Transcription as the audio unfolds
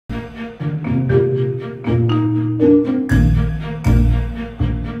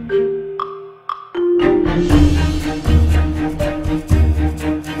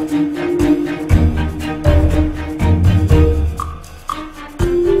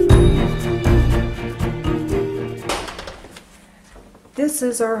This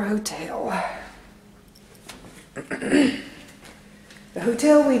is our hotel. The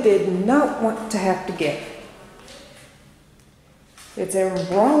hotel we did not want to have to get. It's in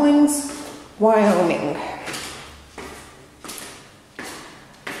Rawlins, Wyoming.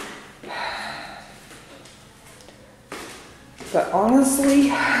 But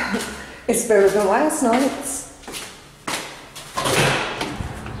honestly, it's better than last night's.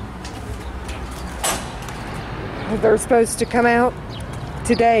 They're supposed to come out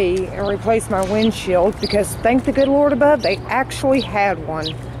today and replace my windshield because thank the good Lord above, they actually had one.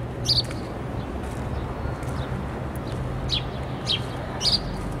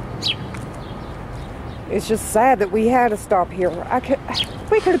 It's just sad that we had to stop here.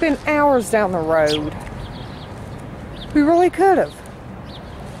 We could have been hours down the road. We really could have.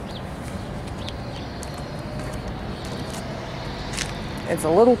 It's a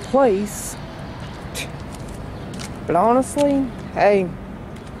little place. But honestly, hey,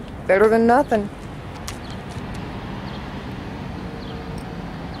 better than nothing.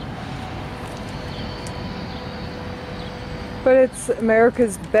 But it's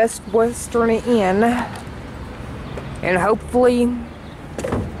America's best Western Inn. And hopefully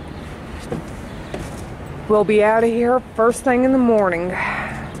we'll be out of here first thing in the morning.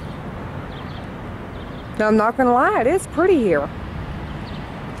 Now, I'm not gonna lie, it is pretty here.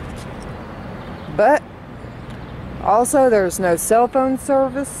 But also, there's no cell phone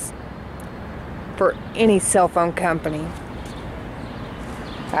service for any cell phone company.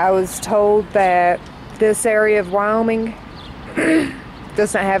 I was told that this area of Wyoming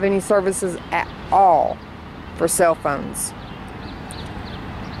doesn't have any services at all for cell phones.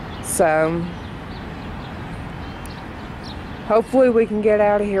 So, hopefully we can get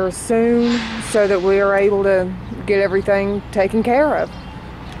out of here soon so that we are able to get everything taken care of.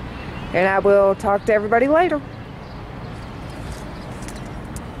 And I will talk to everybody later.